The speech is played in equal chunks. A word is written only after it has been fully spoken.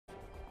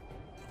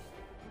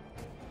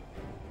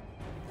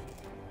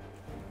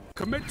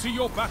Commit to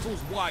your battles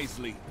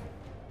wisely.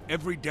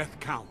 Every death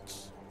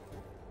counts.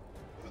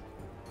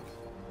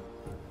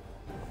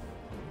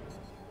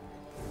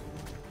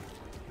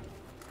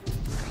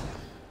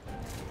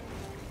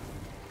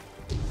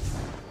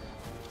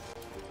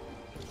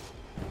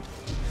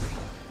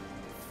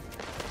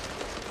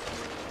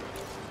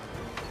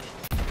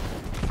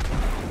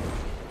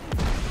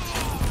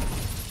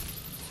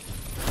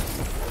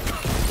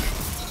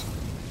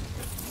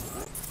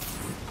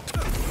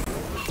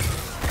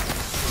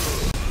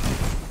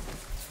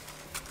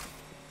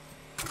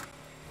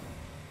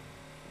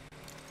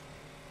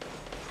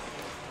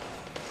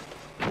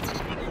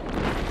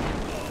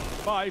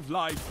 Five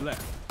lives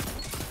left.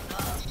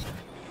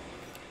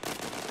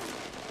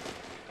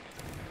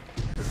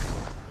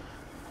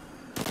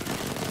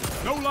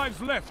 No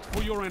lives left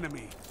for your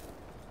enemy.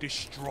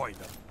 Destroy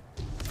them.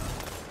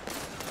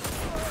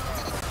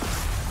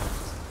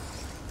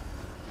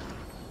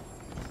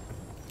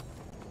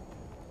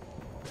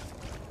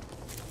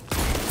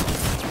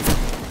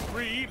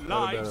 Three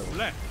lives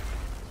left.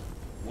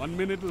 1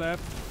 minute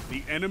left.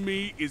 The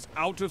enemy is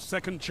out of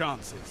second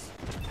chances.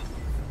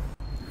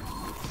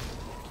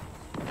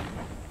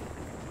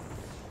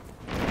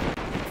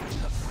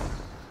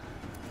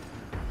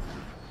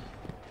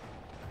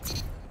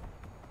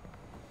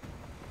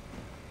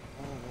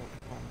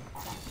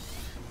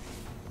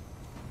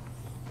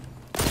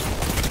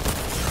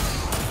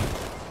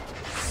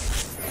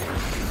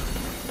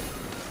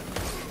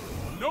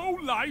 No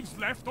lives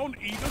left on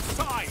either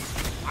side.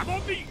 I'm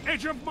on the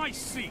edge of my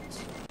seat.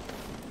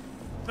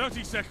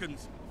 30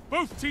 seconds.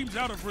 Both teams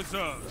out of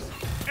reserves.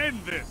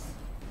 End this.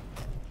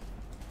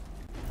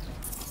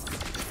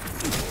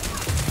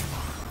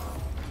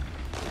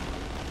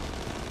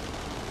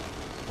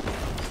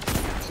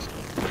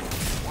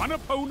 One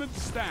opponent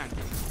standing.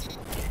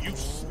 You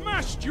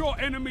smashed your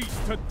enemies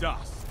to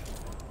dust.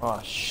 Oh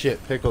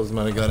shit, Pickles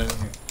might have got in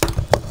here.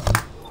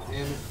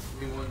 Damn it,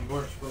 you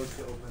weren't supposed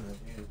to open the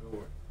damn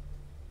door.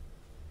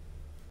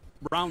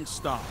 Round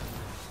start.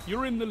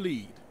 You're in the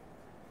lead.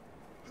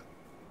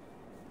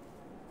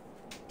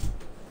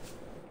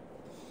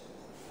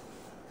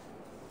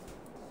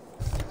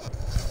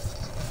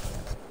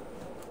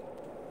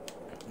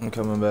 I'm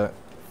coming back.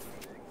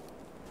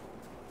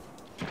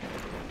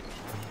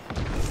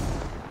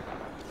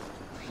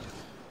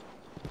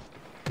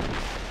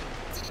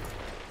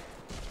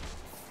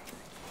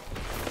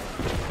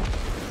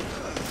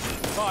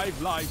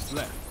 Five lives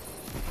left.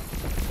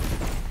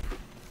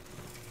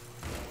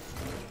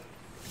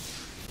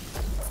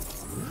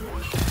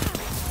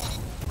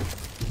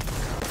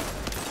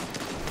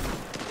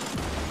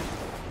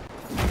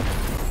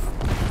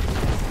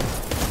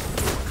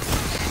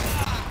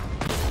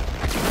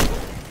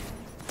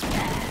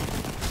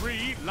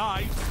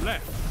 Lives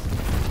left.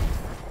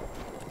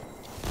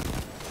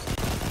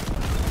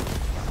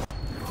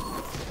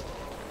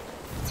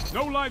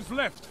 No lives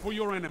left for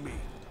your enemy.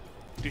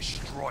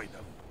 Destroy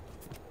them.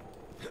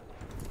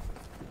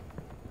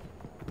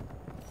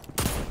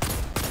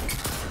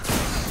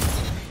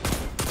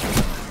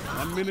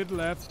 1 minute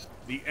left.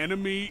 The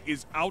enemy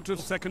is out of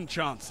second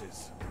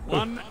chances.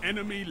 One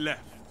enemy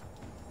left.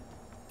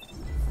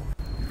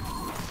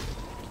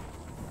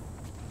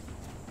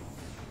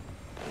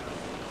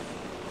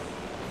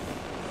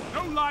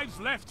 No lives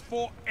left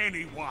for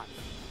anyone.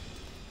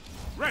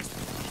 Rest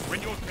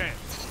when you're dead.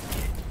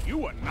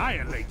 You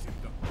annihilated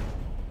them.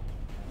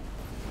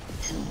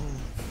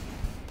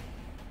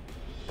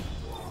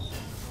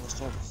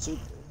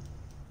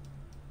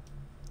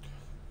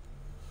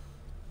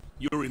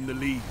 You're in the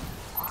lead.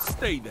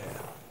 Stay there.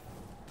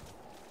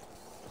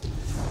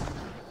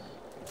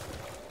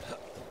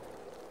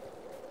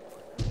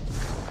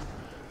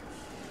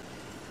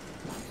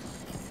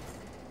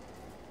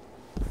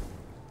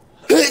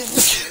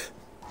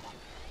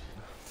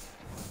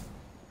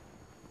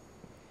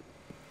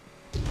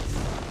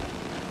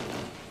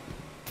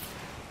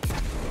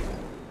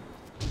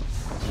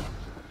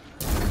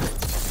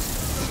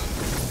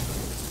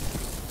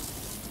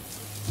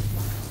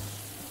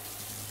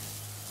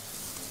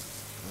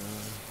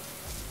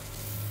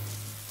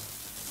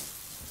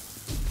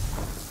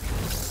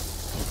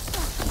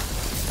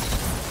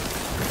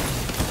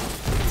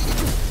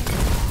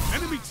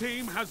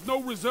 Team has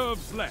no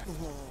reserves left.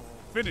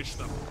 Finish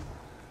them.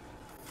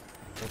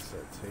 That's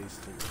that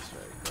tastiness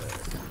right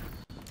there.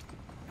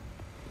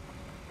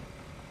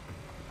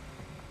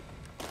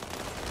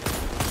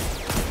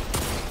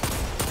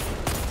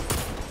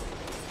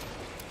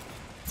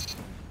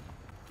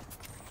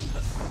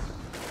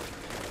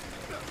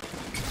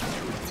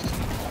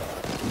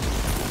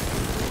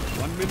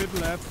 One minute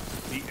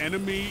left. The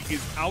enemy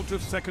is out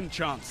of second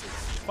chances.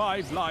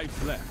 5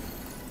 lives left.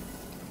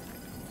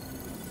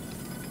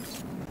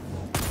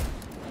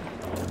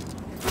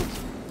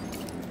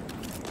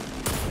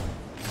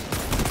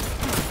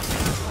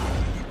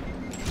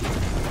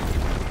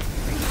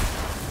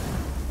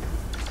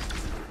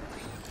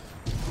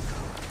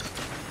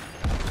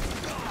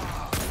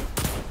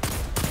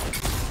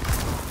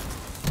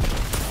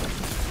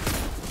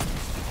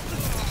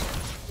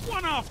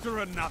 After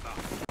another.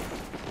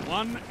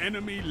 One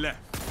enemy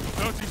left.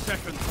 30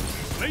 seconds.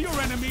 Slay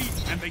your enemy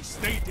and they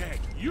stay dead.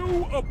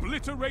 You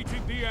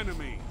obliterated the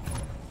enemy.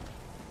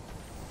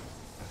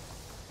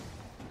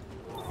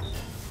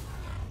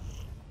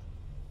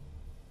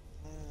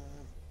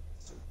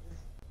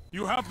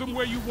 You have them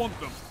where you want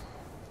them.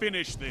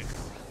 Finish this.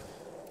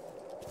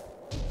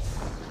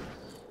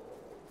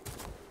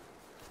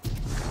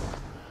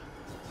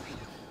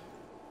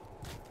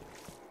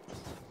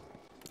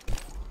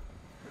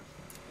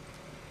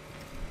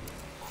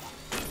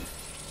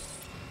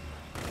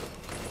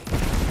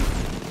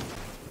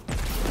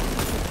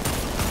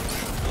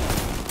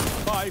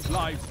 Five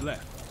lives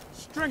left.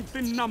 Strength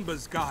in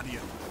numbers,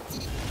 Guardian.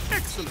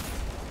 Excellent.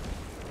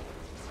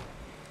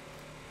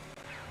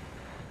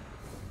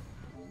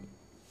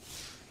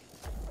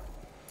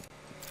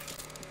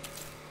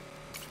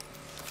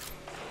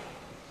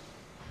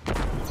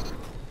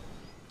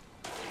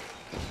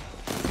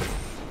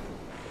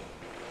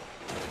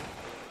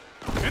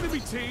 Enemy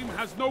team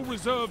has no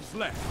reserves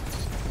left.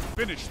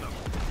 Finish them.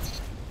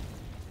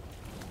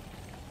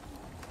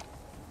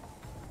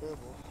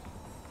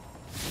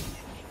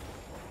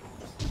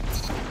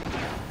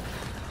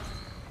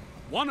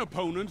 One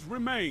opponent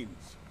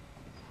remains.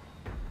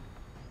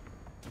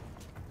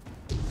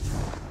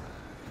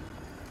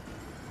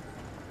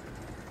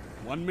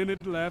 One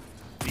minute left.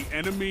 The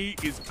enemy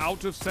is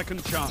out of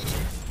second chance.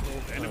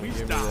 Both enemies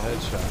Give me the down.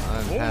 headshot.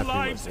 I'm All happy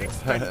lives with it.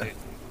 expended.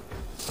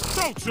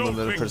 A little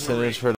bit of percentage for